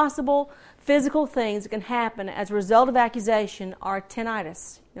the possible physical things that can happen as a result of accusation are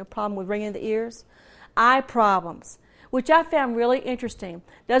tinnitus, problem with ringing in the ears, eye problems, which I found really interesting.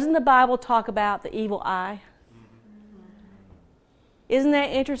 Doesn't the Bible talk about the evil eye? Isn't that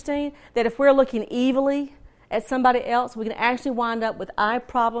interesting? That if we're looking evilly at somebody else, we can actually wind up with eye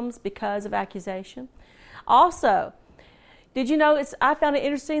problems because of accusation. Also, did you know, I found it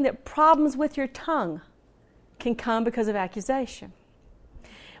interesting that problems with your tongue can come because of accusation.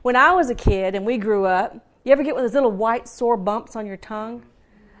 When I was a kid and we grew up, you ever get one of those little white sore bumps on your tongue?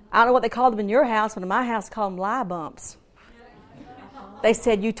 I don't know what they called them in your house, but in my house, called them lie bumps. They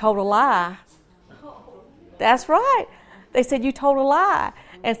said, you told a lie. That's right. They said, you told a lie.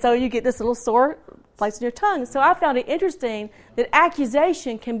 And so you get this little sore place in your tongue. So I found it interesting that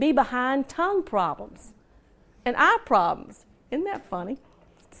accusation can be behind tongue problems and eye problems. Isn't that funny?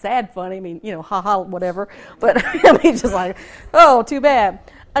 Sad funny. I mean, ha-ha, whatever. But I mean, just like, oh, too bad.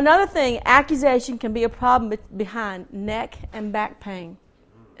 Another thing, accusation can be a problem behind neck and back pain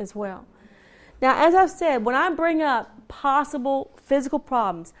as well. Now, as I've said, when I bring up possible physical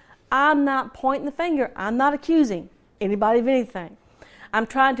problems, I'm not pointing the finger. I'm not accusing anybody of anything. I'm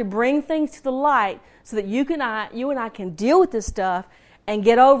trying to bring things to the light so that you and I can deal with this stuff and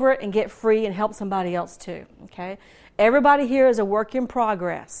get over it and get free and help somebody else too. Okay? Everybody here is a work in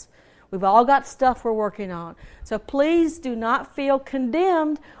progress. We've all got stuff we're working on. So please do not feel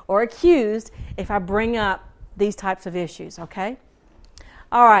condemned or accused if I bring up these types of issues, okay?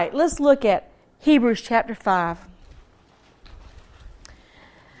 All right, let's look at Hebrews chapter 5.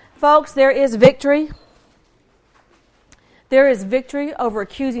 Folks, there is victory. There is victory over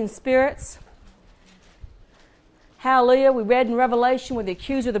accusing spirits. Hallelujah. We read in Revelation where the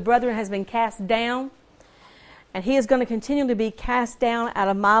accuser of the brethren has been cast down. And he is going to continue to be cast down out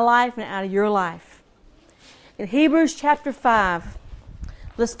of my life and out of your life. In Hebrews chapter 5,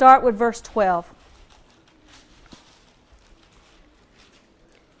 let's start with verse 12.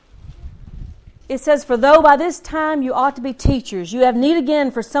 It says, for though by this time you ought to be teachers, you have need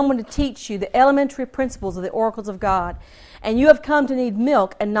again for someone to teach you the elementary principles of the oracles of God. and you have come to need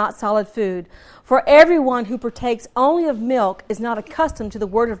milk and not solid food. For everyone who partakes only of milk is not accustomed to the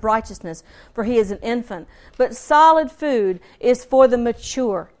word of righteousness, for he is an infant. But solid food is for the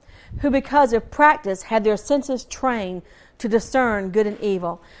mature, who because of practice have their senses trained to discern good and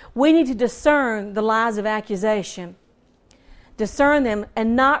evil. We need to discern the lies of accusation. Discern them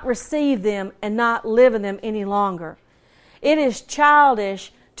and not receive them and not live in them any longer. It is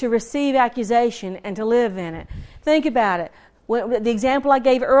childish to receive accusation and to live in it. Think about it. The example I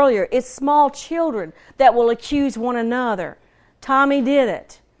gave earlier, it's small children that will accuse one another. Tommy did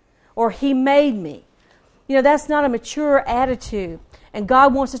it, or he made me. That's not a mature attitude, and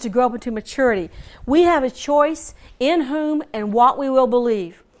God wants us to grow up into maturity. We have a choice in whom and what we will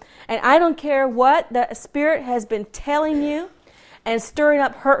believe. And I don't care what the Spirit has been telling you and stirring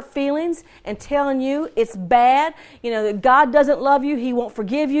up hurt feelings and telling you it's bad, that God doesn't love you, He won't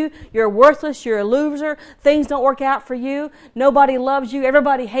forgive you, you're worthless, you're a loser, things don't work out for you, nobody loves you,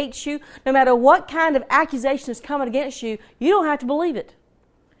 everybody hates you. No matter what kind of accusation is coming against you, you don't have to believe it.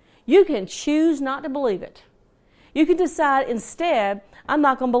 You can choose not to believe it. You can decide instead, I'm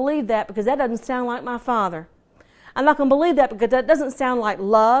not going to believe that because that doesn't sound like my Father. I'm not going to believe that because that doesn't sound like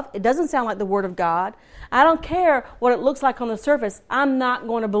love. It doesn't sound like the Word of God. I don't care what it looks like on the surface. I'm not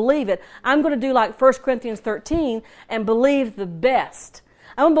going to believe it. I'm going to do like 1 Corinthians 13 and believe the best.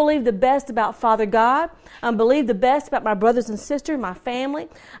 I'm going to believe the best about Father God. I'm going to believe the best about my brothers and sisters, my family.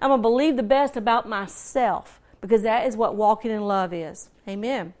 I'm going to believe the best about myself because that is what walking in love is.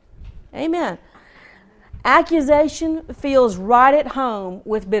 Amen. Amen. Accusation feels right at home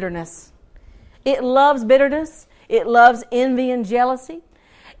with bitterness. It loves bitterness. It loves envy and jealousy.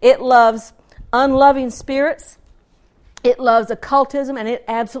 It loves unloving spirits. It loves occultism, and it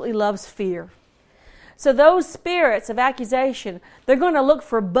absolutely loves fear. So those spirits of accusation, they're going to look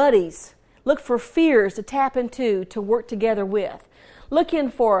for buddies, look for fears to tap into, to work together with. Looking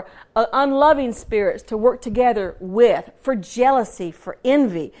for unloving spirits to work together with, for jealousy, for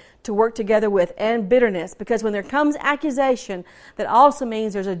envy to work together with, and bitterness. Because when there comes accusation, that also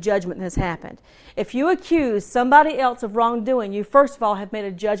means there's a judgment that has happened. If you accuse somebody else of wrongdoing, you first of all have made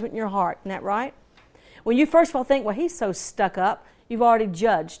a judgment in your heart. Isn't that right? When you first of all think, well, he's so stuck up, you've already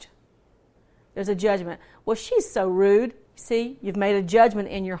judged. There's a judgment. Well, she's so rude. See, you've made a judgment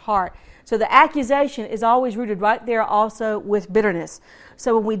in your heart. So the accusation is always rooted right there also with bitterness.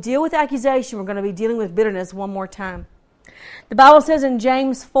 So when we deal with accusation, we're going to be dealing with bitterness one more time. The Bible says in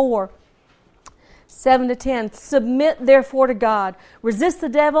James 4:7-10, submit therefore to God. Resist the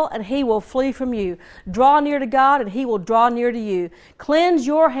devil and he will flee from you. Draw near to God and he will draw near to you. Cleanse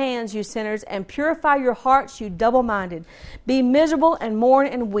your hands, you sinners, and purify your hearts, you double-minded. Be miserable and mourn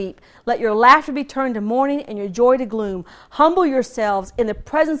and weep. Let your laughter be turned to mourning and your joy to gloom. Humble yourselves in the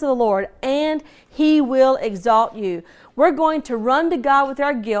presence of the Lord and He will exalt you. We're going to run to God with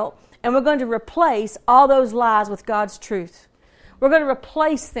our guilt and we're going to replace all those lies with God's truth. We're going to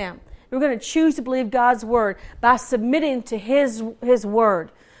replace them. We're going to choose to believe God's Word by submitting to His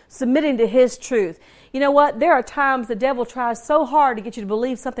Word, submitting to His truth. You know what? There are times the devil tries so hard to get you to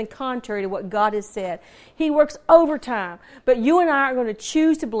believe something contrary to what God has said. He works overtime. But you and I are going to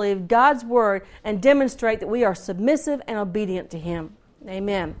choose to believe God's Word and demonstrate that we are submissive and obedient to Him.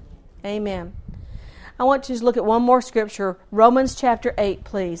 Amen. Amen. I want you to look at one more scripture, Romans chapter 8,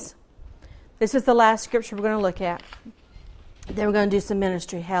 please. This is the last scripture we're going to look at. Then we're going to do some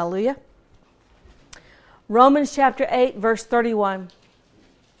ministry. Hallelujah. Romans chapter 8, verse 31.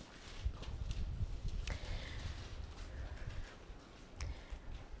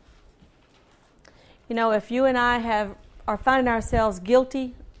 You know, if you and I are finding ourselves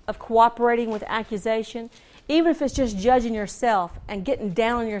guilty of cooperating with accusation, even if it's just judging yourself and getting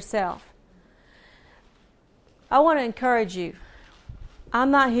down on yourself, I want to encourage you. I'm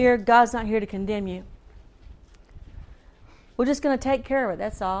not here, God's not here to condemn you. We're just going to take care of it,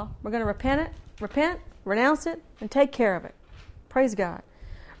 that's all. We're going to repent, renounce it, and take care of it. Praise God.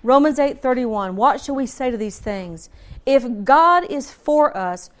 Romans 8:31. What shall we say to these things? If God is for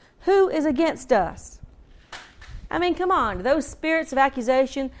us, who is against us? I mean, come on. Do those spirits of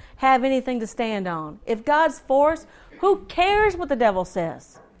accusation have anything to stand on? If God's for us, who cares what the devil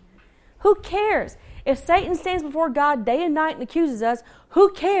says? Who cares? If Satan stands before God day and night and accuses us,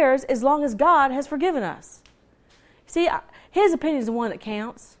 who cares as long as God has forgiven us? See, his opinion is the one that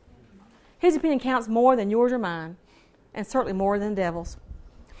counts. His opinion counts more than yours or mine, and certainly more than the devil's.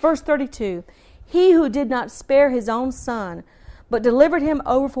 Verse 32, He who did not spare His own Son, but delivered Him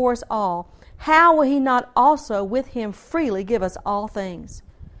over for us all, how will He not also with Him freely give us all things?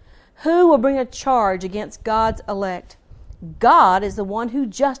 Who will bring a charge against God's elect? God is the one who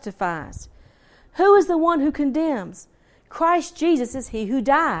justifies. Who is the one who condemns? Christ Jesus is he who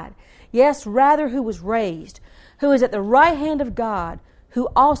died. Yes, rather who was raised, who is at the right hand of God, who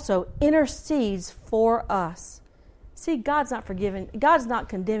also intercedes for us. See, God's not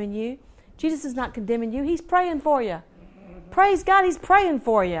condemning you. Jesus is not condemning you. He's praying for you. Praise God, He's praying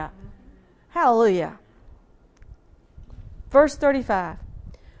for you. Hallelujah. Verse 35.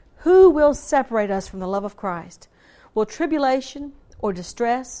 Who will separate us from the love of Christ? Will tribulation or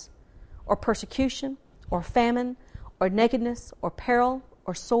distress or persecution or famine or nakedness or peril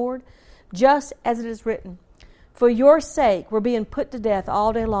or sword? Just as it is written, for your sake we're being put to death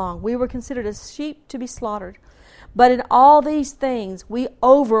all day long. We were considered as sheep to be slaughtered. But in all these things we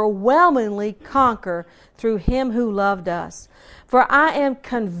overwhelmingly conquer through Him who loved us. For I am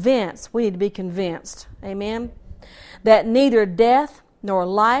convinced, we need to be convinced, amen, that neither death, nor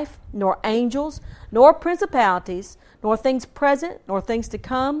life, nor angels, nor principalities, nor things present, nor things to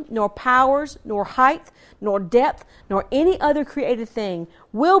come, nor powers, nor height, nor depth, nor any other created thing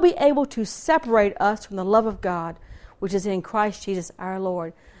will be able to separate us from the love of God, which is in Christ Jesus our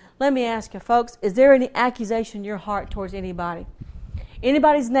Lord. Let me ask you, folks, is there any accusation in your heart towards anybody?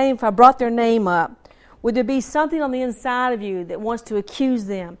 Anybody's name, if I brought their name up, would there be something on the inside of you that wants to accuse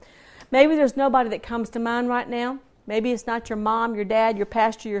them? Maybe there's nobody that comes to mind right now. Maybe it's not your mom, your dad, your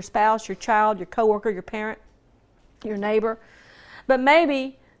pastor, your spouse, your child, your coworker, your parent, your neighbor. But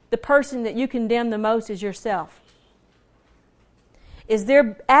maybe the person that you condemn the most is yourself. Is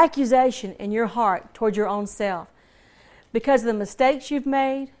there accusation in your heart towards your own self? Because of the mistakes you've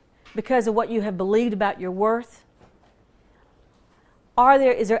made? Because of what you have believed about your worth?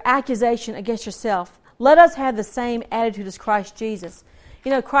 Is there accusation against yourself? Let us have the same attitude as Christ Jesus.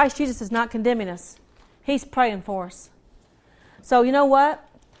 You know, Christ Jesus is not condemning us. He's praying for us. So you know what?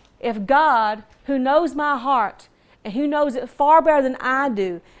 If God, who knows my heart, and who knows it far better than I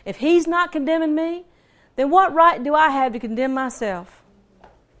do, if He's not condemning me, then what right do I have to condemn myself?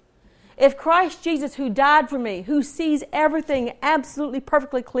 If Christ Jesus, who died for me, who sees everything absolutely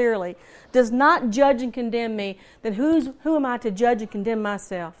perfectly clearly, does not judge and condemn me, then who am I to judge and condemn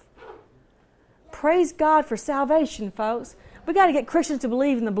myself? Praise God for salvation, folks. We've got to get Christians to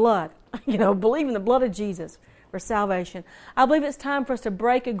believe in the blood. Believe in the blood of Jesus for salvation. I believe it's time for us to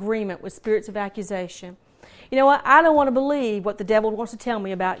break agreement with spirits of accusation. You know what? I don't want to believe what the devil wants to tell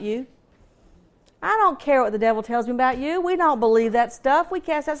me about you. I don't care what the devil tells me about you. We don't believe that stuff. We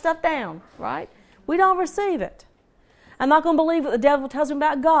cast that stuff down, right? We don't receive it. I'm not going to believe what the devil tells me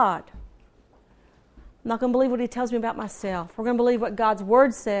about God. I'm not going to believe what he tells me about myself. We're going to believe what God's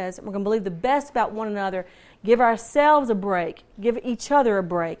Word says, and we're going to believe the best about one another. Give ourselves a break. Give each other a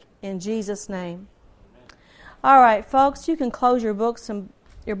break. In Jesus' name. All right, folks, you can close your books and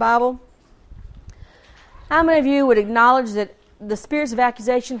your Bible. How many of you would acknowledge that the spirits of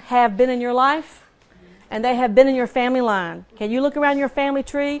accusation have been in your life and they have been in your family line? Can you look around your family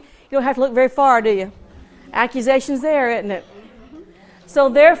tree? You don't have to look very far, do you? Accusation's there, isn't it? So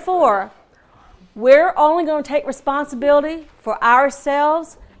therefore, we're only going to take responsibility for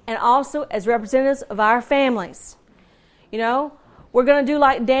ourselves and also as representatives of our families. We're going to do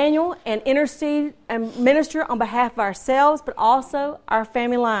like Daniel and intercede and minister on behalf of ourselves, but also our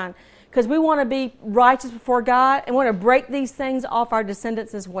family line. Because we want to be righteous before God and want to break these things off our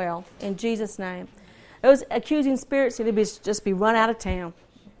descendants as well. In Jesus' name. Those accusing spirits need to just be run out of town.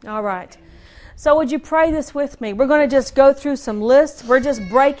 All right. So would you pray this with me? We're going to just go through some lists. We're just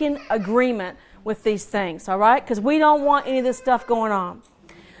breaking agreement with these things. All right? Because we don't want any of this stuff going on.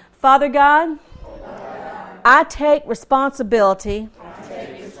 Father God, I take responsibility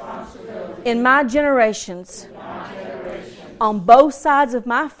in my generations on both sides of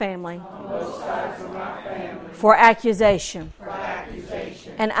my family for accusation.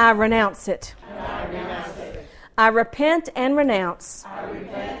 And I renounce it. I repent and renounce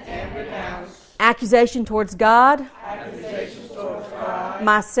accusation towards God,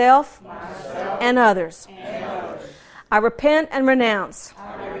 myself, and others. I repent and renounce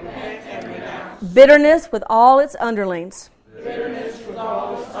bitterness with all its underlings.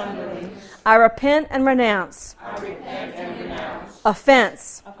 I repent and renounce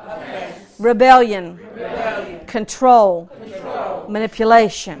offense, rebellion, control,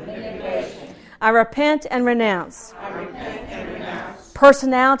 manipulation. I repent and renounce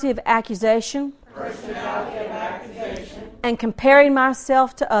personality of accusation and comparing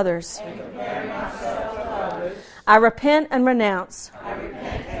myself to others. I repent and renounce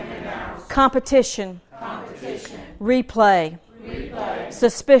competition, replay,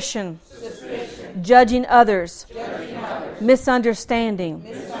 suspicion, judging others, misunderstanding,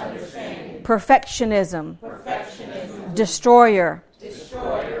 perfectionism, destroyer,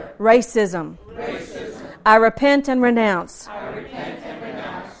 racism, I repent and renounce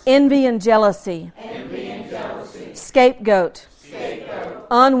envy and jealousy, scapegoat,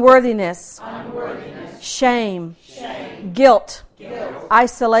 unworthiness, shame, guilt,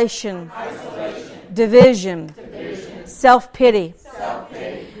 isolation, division, self-pity,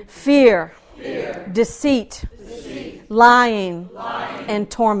 fear, deceit, lying, and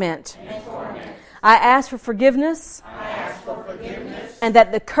torment. I ask for forgiveness, and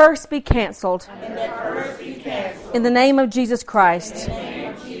that the curse be canceled in the name of Jesus Christ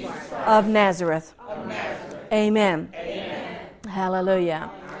of Nazareth. Amen. Hallelujah.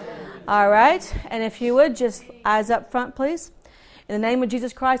 All right, and if you would, just eyes up front, please. In the name of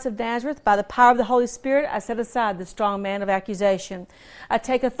Jesus Christ of Nazareth, by the power of the Holy Spirit, I set aside the strong man of accusation. I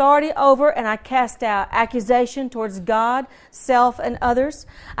take authority over and I cast out accusation towards God, self, and others.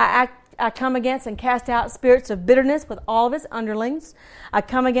 I come against and cast out spirits of bitterness with all of its underlings. I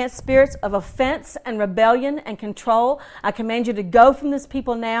come against spirits of offense and rebellion and control. I command you to go from this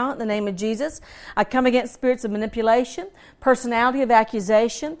people now in the name of Jesus. I come against spirits of manipulation, personality of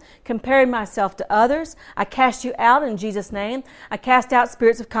accusation, comparing myself to others. I cast you out in Jesus' name. I cast out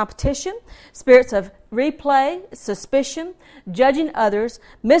spirits of competition, spirits of replay, suspicion, judging others,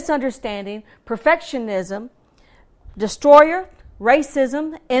 misunderstanding, perfectionism, destroyer,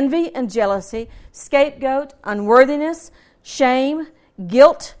 racism, envy and jealousy, scapegoat, unworthiness, shame,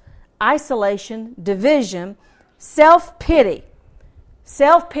 guilt, isolation, division, self-pity.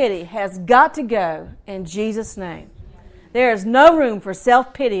 Self-pity has got to go in Jesus' name. There is no room for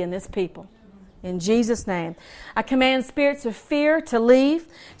self-pity in this people. In Jesus' name. I command spirits of fear to leave,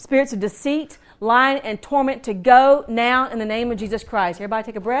 spirits of deceit, lying, and torment to go now in the name of Jesus Christ. Everybody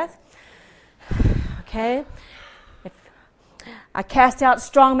take a breath. Okay. I cast out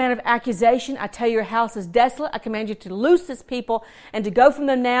strong man of accusation. I tell you your house is desolate. I command you to loose this people and to go from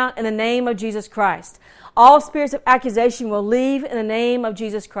them now in the name of Jesus Christ. All spirits of accusation will leave in the name of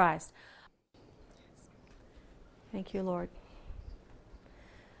Jesus Christ. Thank you, Lord.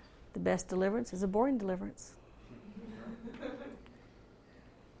 The best deliverance is a boring deliverance.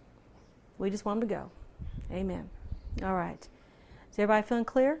 We just want them to go. Amen. All right. Is everybody feeling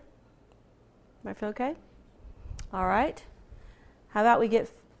clear? Everybody feel okay? All right. How about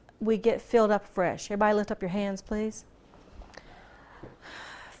we get filled up fresh? Everybody lift up your hands, please.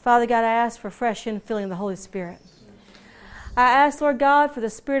 Father God, I ask for fresh infilling of the Holy Spirit. I ask, Lord God, for the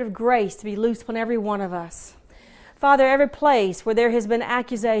Spirit of grace to be loosed upon every one of us. Father, every place where there has been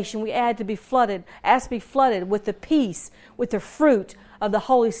accusation, we ask to be flooded with the peace, with the fruit of the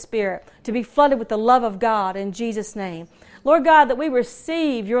Holy Spirit, to be flooded with the love of God in Jesus' name. Lord God, that we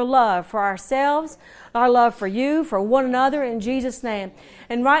receive your love for ourselves, our love for you, for one another in Jesus' name.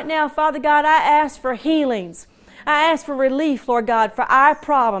 And right now, Father God, I ask for healings. I ask for relief, Lord God, for eye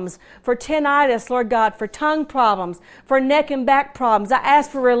problems, for tinnitus, Lord God, for tongue problems, for neck and back problems. I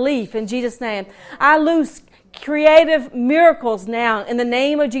ask for relief in Jesus' name. I loose creative miracles now in the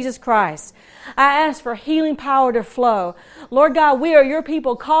name of Jesus Christ. I ask for healing power to flow. Lord God, we are your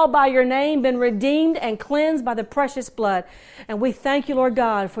people called by your name, been redeemed and cleansed by the precious blood. And we thank you, Lord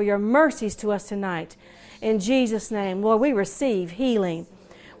God, for your mercies to us tonight. In Jesus' name, Lord, we receive healing.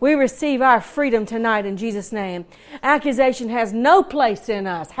 We receive our freedom tonight in Jesus' name. Accusation has no place in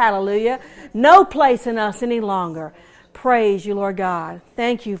us. Hallelujah. No place in us any longer. Praise you, Lord God.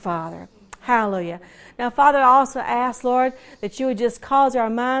 Thank you, Father. Hallelujah. Now, Father, I also ask, Lord, that you would just cause our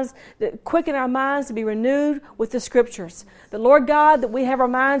minds, quicken our minds to be renewed with the Scriptures. That, Lord God, that we have our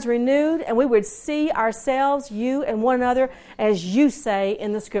minds renewed and we would see ourselves, you and one another, as you say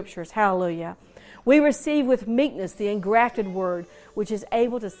in the Scriptures. Hallelujah. We receive with meekness the engrafted word, which is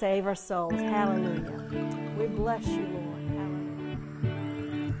able to save our souls. Hallelujah. We bless you, Lord.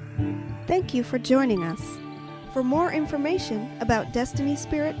 Hallelujah. Thank you for joining us. For more information about Destiny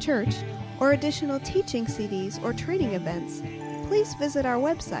Spirit Church or additional teaching CDs or training events, please visit our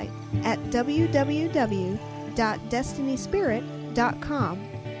website at www.destinyspirit.com,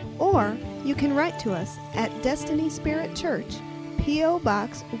 or you can write to us at Destiny Spirit Church, P.O.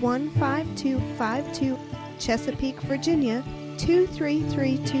 Box 15252, Chesapeake, Virginia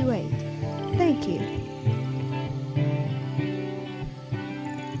 23328. Thank you.